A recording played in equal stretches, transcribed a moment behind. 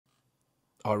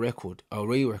our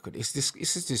away record. It's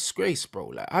a disgrace, bro.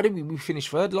 Like, how did we finish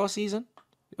third last season?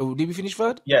 Oh, did we finish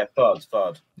third? Yeah,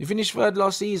 third. We finished third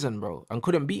last season, bro, and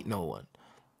couldn't beat no one.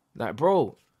 Like,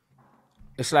 bro,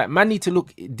 it's like man need to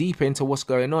look deeper into what's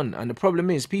going on. And the problem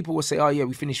is, people will say, "Oh yeah,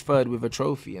 we finished third with a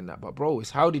trophy and that," but bro,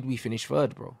 it's how did we finish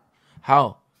third, bro?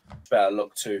 How? Better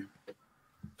look too,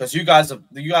 because you guys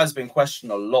have been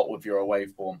questioned a lot with your away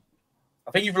form.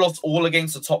 I think you've lost all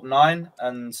against the top 9,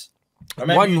 and I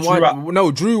remember you drew up.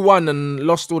 No, drew one and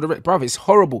lost all the rest. Brother, it's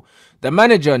horrible. The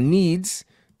manager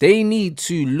they need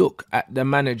to look at the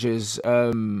manager's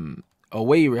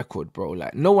away record, bro.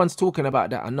 Like, no one's talking about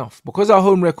that enough. Because our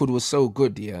home record was so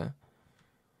good, yeah.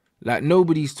 Like,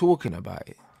 nobody's talking about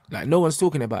it. Like, no one's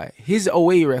talking about it. His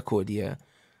away record, yeah,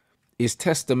 is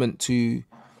testament to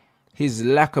his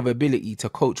lack of ability to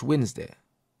coach wins there.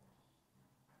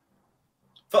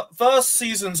 First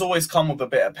seasons always come with a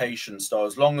bit of patience, though.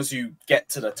 As long as you get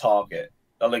to the target,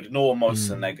 they'll ignore most of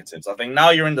the negatives. I think now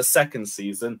you're in the second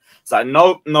season. It's like,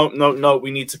 no.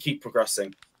 We need to keep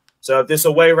progressing. So if this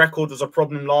away record was a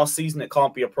problem last season, it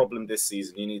can't be a problem this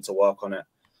season. You need to work on it.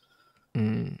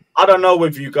 I don't know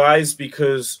with you guys,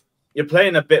 because you're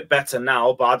playing a bit better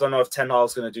now, but I don't know if Ten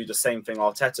Hag's going to do the same thing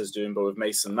Arteta's doing, but with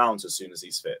Mason Mount as soon as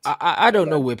he's fit. I don't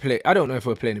know. I don't know if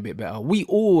we're playing a bit better. We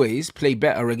always play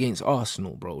better against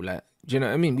Arsenal, bro. Like, do you know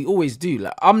what I mean? We always do.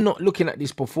 Like, I'm not looking at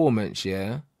this performance,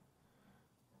 yeah.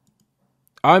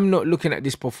 I'm not looking at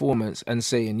this performance and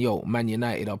saying, yo, Man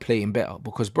United are playing better,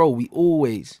 because, bro, we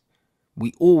always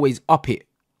up it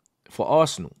for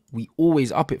Arsenal. We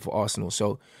always up it for Arsenal.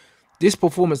 So this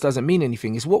performance doesn't mean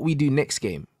anything. It's what we do next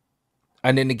game.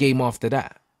 And then the game after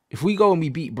that. If we go and we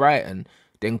beat Brighton,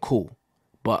 then cool.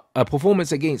 But a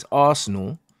performance against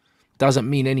Arsenal doesn't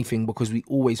mean anything, because we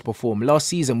always perform. Last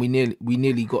season, we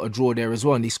nearly got a draw there as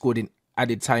well, and they scored in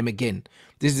added time again.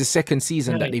 This is the second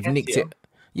season that they've nicked it.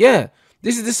 Yeah,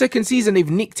 this is the second season they've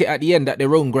nicked it at the end at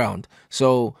their own ground.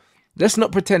 So let's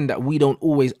not pretend that we don't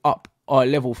always up our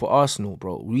level for Arsenal,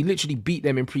 bro. We literally beat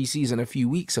them in pre-season a few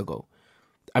weeks ago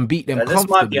and beat them comfortably. This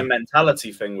might be a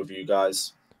mentality thing with you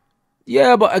guys.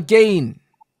 Yeah, but again,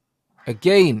 do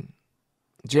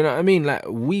you know what I mean? Like,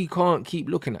 we can't keep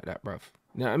looking at that, bruv.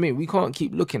 You know what I mean? We can't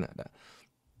keep looking at that.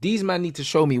 These men need to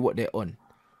show me what they're on.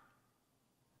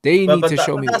 They need to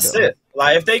show me what they're on.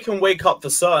 Like, if they can wake up for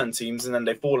certain teams and then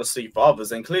they fall asleep for others,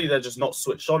 then clearly they're just not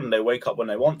switched on and they wake up when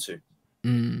they want to.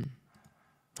 100%.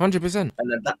 And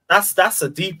then that's a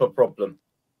deeper problem.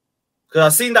 Because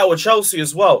I've seen that with Chelsea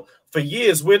as well. For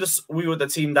years, we were the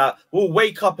team that will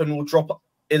wake up and will drop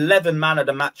 11 man of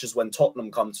the matches when Tottenham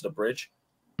come to the bridge.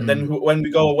 And then when we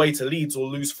go away to Leeds,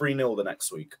 we'll lose 3-0 the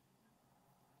next week.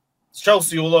 It's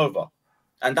Chelsea all over.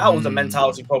 And that was a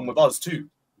mentality problem with us too.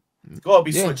 You've got to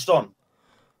be switched on.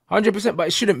 100%, but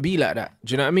it shouldn't be like that.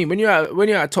 Do you know what I mean? When you're at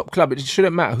a top club, it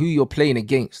shouldn't matter who you're playing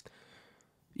against.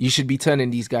 You should be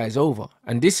turning these guys over.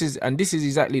 And this is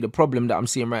exactly the problem that I'm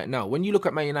seeing right now. When you look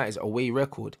at Man United's away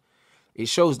record, it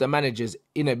shows the manager's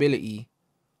inability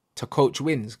to coach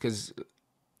wins. Because,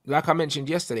 like I mentioned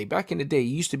yesterday, back in the day,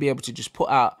 you used to be able to just put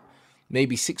out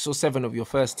maybe 6 or 7 of your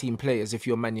first team players if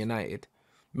you're Man United,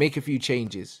 make a few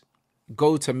changes,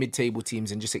 go to mid-table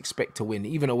teams and just expect to win,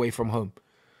 even away from home.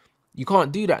 You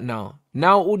can't do that now.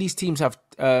 Now all these teams have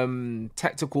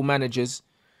tactical managers.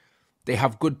 They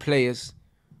have good players.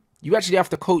 You actually have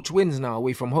to coach wins now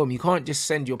away from home. You can't just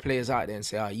send your players out there and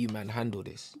say, you man, handle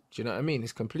this. Do you know what I mean?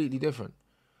 It's completely different.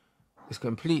 It's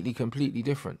completely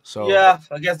different. So yeah,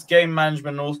 I guess game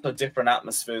management and also different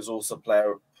atmospheres also play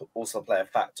a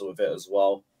factor with it as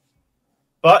well.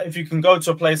 But if you can go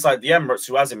to a place like the Emirates,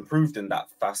 who has improved in that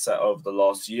facet over the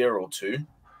last year or two,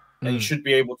 then you should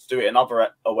be able to do it in other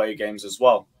away games as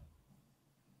well.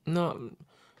 No,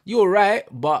 you're right,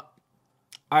 but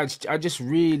I just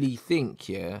really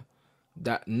think,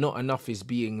 that not enough is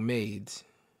being made.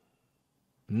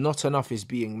 Not enough is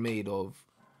being made of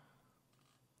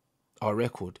our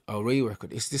record, our away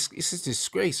record. It's a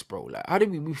disgrace, bro. Like, how did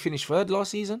we finish third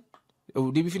last season? Oh,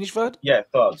 did we finish third? Yeah,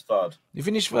 third. We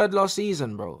finished third last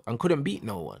season, bro, and couldn't beat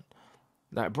no one.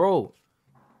 Like, bro,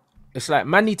 it's like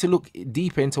man need to look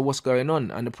deeper into what's going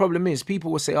on. And the problem is,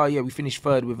 people will say, "Oh yeah, we finished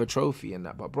third with a trophy and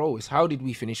that," but bro, it's how did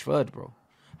we finish third, bro?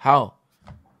 How?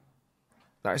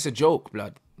 Like, it's a joke,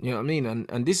 blood. You know what I mean?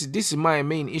 And this is my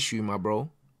main issue, my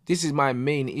bro. This is my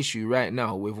main issue right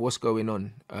now with what's going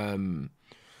on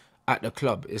at the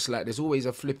club. It's like there's always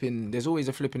a flipping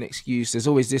excuse. There's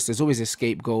always this. There's always a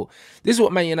scapegoat. This is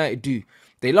what Man United do.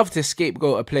 They love to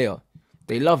scapegoat a player.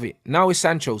 They love it. Now it's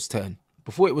Sancho's turn.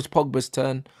 Before it was Pogba's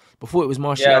turn. Before it was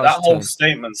Martial's turn. Yeah, that whole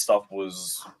statement stuff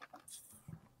was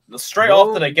straight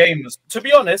after the game. To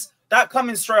be honest, that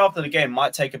coming straight after the game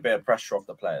might take a bit of pressure off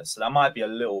the players. So that might be a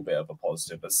little bit of a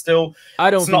positive, but still, I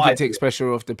don't it's think not it takes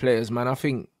pressure off the players, man. I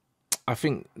think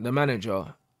the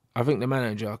manager,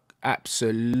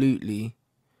 absolutely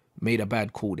made a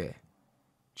bad call there.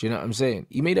 Do you know what I'm saying?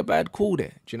 He made a bad call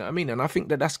there. Do you know what I mean? And I think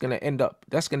that's going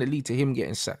to lead to him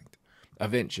getting sacked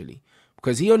eventually,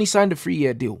 because he only signed a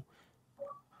 3-year deal.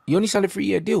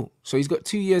 So he's got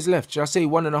 2 years left. Should I say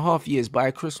 1.5 years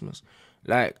by Christmas?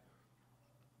 Like,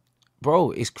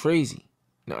 bro, it's crazy.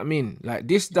 You know what I mean? Like,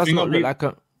 this does not look like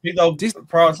a... You know,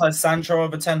 prioritize Sancho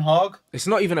over Ten Hag? It's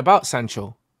not even about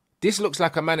Sancho. This looks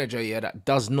like a manager, yeah, that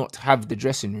does not have the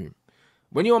dressing room.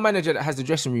 When you're a manager that has the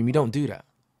dressing room, you don't do that.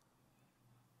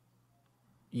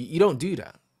 You don't do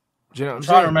that. Do you know what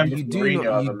I'm saying? You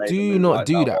do not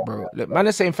do that, bro. Look, man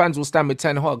is saying fans will stand with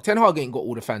Ten Hag. Ten Hag ain't got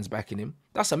all the fans backing him.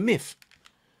 That's a myth.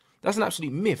 That's an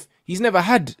absolute myth. He's never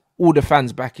had all the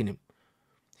fans backing him.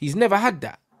 He's never had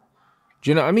that.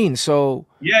 Do you know what I mean? So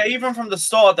yeah, even from the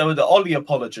start, there were the Oli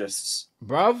apologists.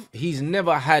 Bruv, he's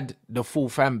never had the full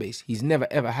fan base. He's never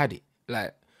ever had it.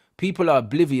 Like, people are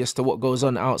oblivious to what goes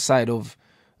on outside of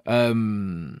their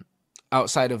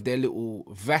little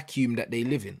vacuum that they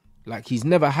live in. Like, he's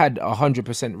never had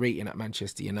 100% rating at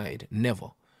Manchester United. Never.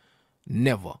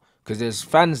 Because there's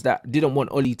fans that didn't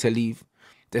want Oli to leave.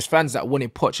 There's fans that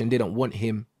wanted Poch and didn't want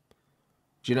him.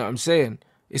 Do you know what I'm saying?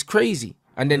 It's crazy.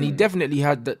 And then he definitely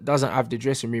doesn't have the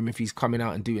dressing room if he's coming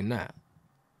out and doing that.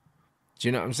 Do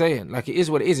you know what I'm saying? Like, it is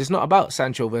what it is. It's not about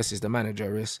Sancho versus the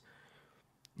manager. It's,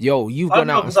 yo, you've gone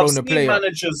out and thrown a player. I've seen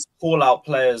managers call out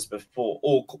players before,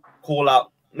 or call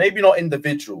out, maybe not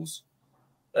individuals.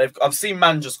 I've seen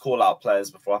managers call out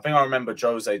players before. I think I remember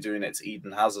Jose doing it to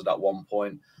Eden Hazard at one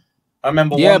point. I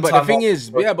remember yeah, but the thing is,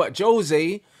 but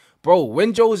Jose, bro,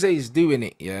 when Jose is doing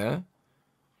it, yeah,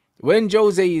 when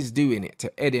Jose is doing it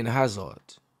to Eden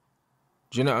Hazard,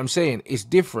 do you know what I'm saying? It's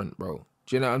different, bro.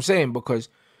 Do you know what I'm saying? Because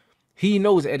he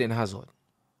knows Eden Hazard.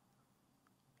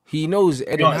 He knows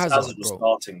Eden Hazard, Hazard was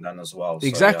starting then as well.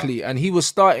 Exactly, so, yeah. And he was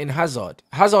starting Hazard.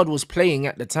 Hazard was playing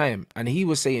at the time, and he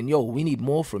was saying, yo, we need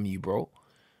more from you, bro.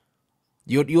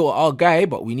 You're our guy,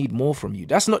 but we need more from you.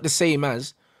 That's not the same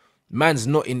as man's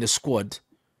not in the squad,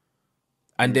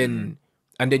 and then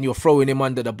you're throwing him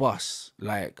under the bus.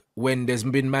 Like, when there's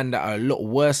been men that are a lot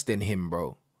worse than him,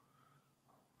 bro.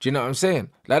 Do you know what I'm saying?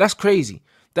 Like, that's crazy.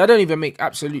 That don't even make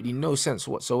absolutely no sense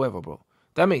whatsoever, bro.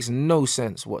 That makes no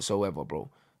sense whatsoever, bro.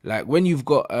 Like, when you've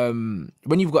got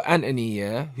Anthony,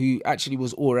 yeah, who actually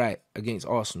was all right against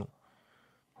Arsenal.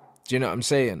 Do you know what I'm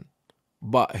saying?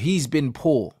 But he's been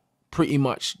poor pretty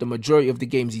much the majority of the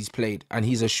games he's played, and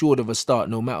he's assured of a start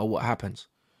no matter what happens.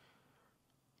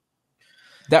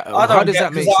 How does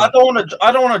that make sense? I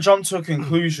don't want to jump to a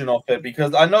conclusion of it,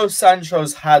 because I know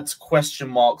Sancho's had question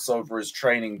marks over his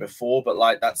training before, but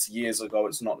like, that's years ago.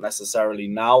 It's not necessarily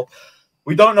now.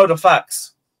 We don't know the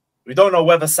facts. We don't know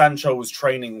whether Sancho was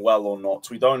training well or not.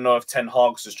 We don't know if Ten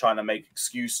Hag's just trying to make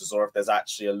excuses, or if there's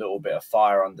actually a little bit of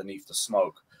fire underneath the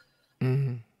smoke.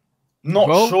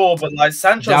 Not sure, but like,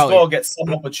 Sancho's got to get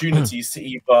some opportunities to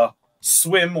either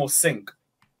swim or sink.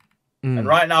 And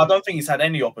right now, I don't think he's had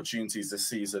any opportunities this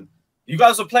season. You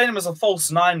guys were playing him as a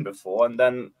false 9 before, and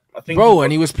then I think... Bro,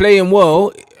 and he was playing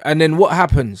well, and then what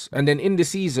happens? And then in the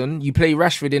season, you play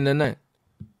Rashford in the net.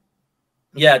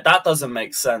 Yeah, that doesn't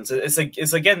make sense.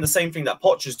 It's again the same thing that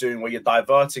Poch is doing, where you're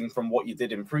diverting from what you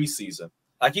did in pre-season.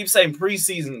 I keep saying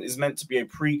pre-season is meant to be a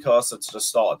precursor to the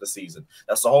start of the season.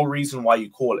 That's the whole reason why you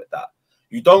call it that.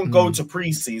 You don't go to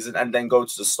pre-season and then go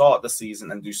to the start of the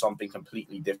season and do something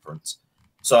completely different.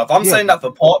 So if I'm saying that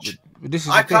for Poch,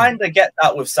 I kind of get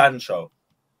that with Sancho.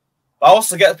 But I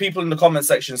also get people in the comment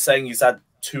section saying he's had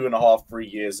 2.5, 3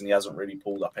 years and he hasn't really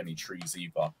pulled up any trees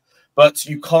either. But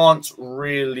you can't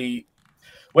really...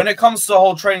 When it comes to the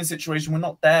whole training situation, we're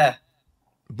not there.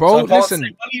 Bro, so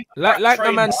listen, like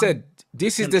the man said,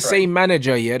 this is the same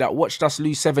manager, yeah, that watched us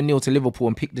lose 7-0 to Liverpool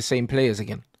and pick the same players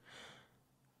again.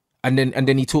 And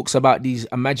then he talks about these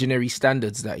imaginary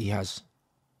standards that he has.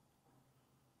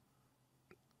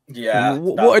 Yeah.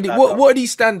 What are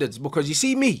these standards? Because you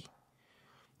see me,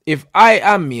 if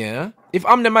I'm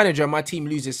the manager and my team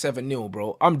loses 7-0,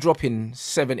 bro, I'm dropping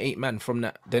 7-8 man from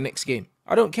the next game.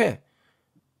 I don't care.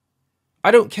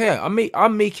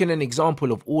 I'm making an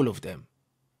example of all of them.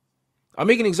 I'm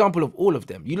making an example of all of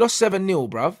them. You lost 7-0,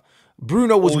 bruv.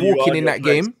 Bruno was walking in that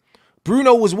game.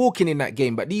 Bruno was walking in that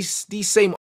game. But these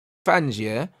same fans,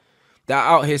 yeah, that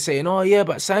are out here saying, oh, yeah,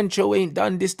 but Sancho ain't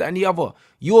done this, that, and the other.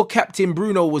 Your captain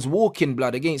Bruno was walking,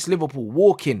 blood, against Liverpool.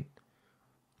 Walking.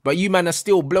 But you, man, are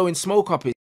still blowing smoke up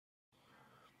his...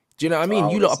 Do you know what I mean?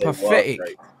 You lot are pathetic.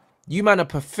 You, man, are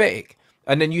pathetic.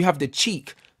 And then you have the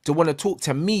cheek to want to talk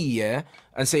to me, yeah,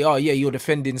 and say, oh yeah, you're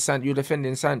defending Sancho,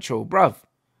 bruv.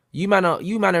 You man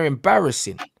are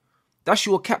embarrassing. That's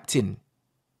your captain.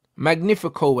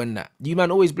 Magnifico and that. You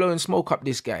man always blowing smoke up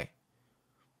this guy.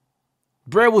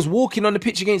 Brer was walking on the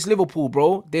pitch against Liverpool,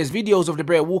 bro. There's videos of the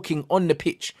Brer walking on the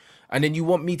pitch. And then you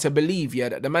want me to believe, yeah,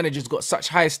 that the manager's got such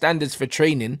high standards for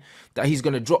training that he's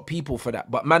going to drop people for that.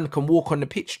 But man can walk on the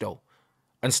pitch, though,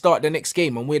 and start the next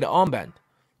game and wear the armband.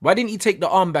 Why didn't he take the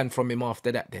armband from him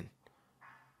after that then?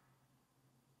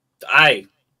 Aye.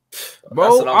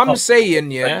 Bro, I'm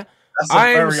saying, yeah.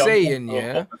 I'm saying,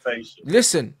 yeah.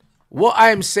 Listen, what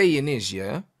I'm saying is,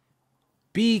 yeah,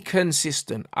 be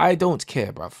consistent. I don't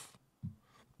care, bruv.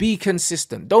 Be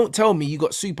consistent. Don't tell me you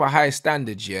got super high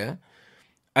standards, yeah,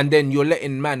 and then you're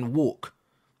letting man walk.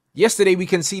 Yesterday, we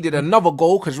conceded another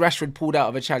goal because Rashford pulled out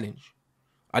of a challenge.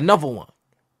 Another one.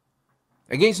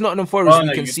 Against Nottingham Forest,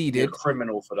 we conceded. You're a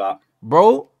criminal for that.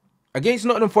 Bro, against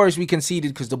Nottingham Forest, we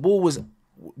conceded because the ball was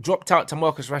dropped out to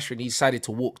Marcus Rashford. He decided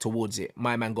to walk towards it.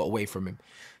 My man got away from him.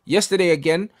 Yesterday,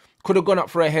 again, could have gone up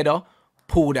for a header,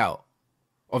 pulled out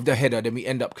of the header, then we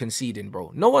end up conceding, bro.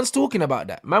 No one's talking about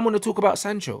that. Man want to talk about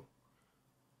Sancho.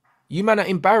 You man are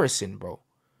embarrassing, bro.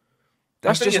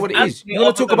 That's just what it is. You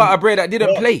want to talk about a Brer that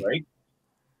didn't play.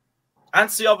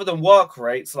 Anthony, other than work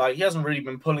rates, like, he hasn't really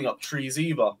been pulling up trees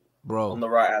either, bro, on the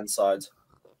right-hand side.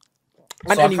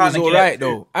 Anthony was all right,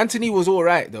 though. Anthony was all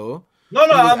right, though. No,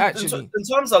 actually... in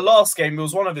terms of last game, it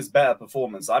was one of his better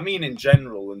performances. I mean, in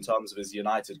general, in terms of his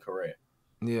United career.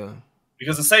 Yeah.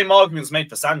 Because the same argument's made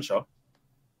for Sancho.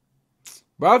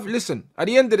 Bruv, listen, at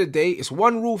the end of the day, it's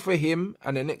one rule for him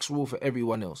and the next rule for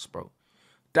everyone else, bro.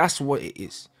 That's what it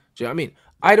is. Do you know what I mean?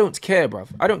 I don't care, bruv.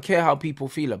 I don't care how people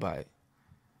feel about it.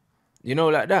 You know,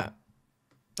 like that.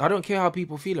 I don't care how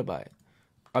people feel about it.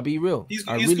 I'll be real. He's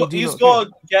got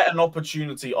to get an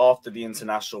opportunity after the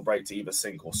international break to either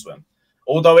sink or swim.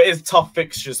 Although it is tough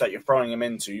fixtures that you're throwing him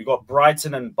into. You got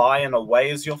Brighton and Bayern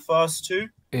away as your first two.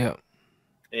 Yeah.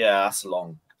 Yeah, that's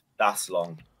long. That's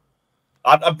long.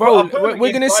 Bro,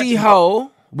 we're gonna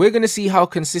see how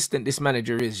consistent this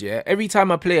manager is. Yeah. Every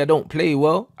time a player don't play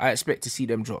well, I expect to see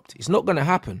them dropped. It's not gonna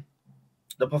happen.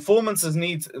 The performances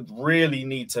really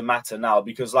need to matter now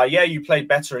because, like, yeah, you played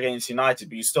better against United,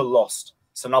 but you still lost.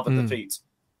 It's another defeat.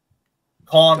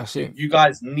 You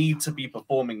guys need to be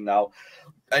performing now,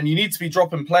 and you need to be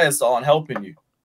dropping players that aren't helping you.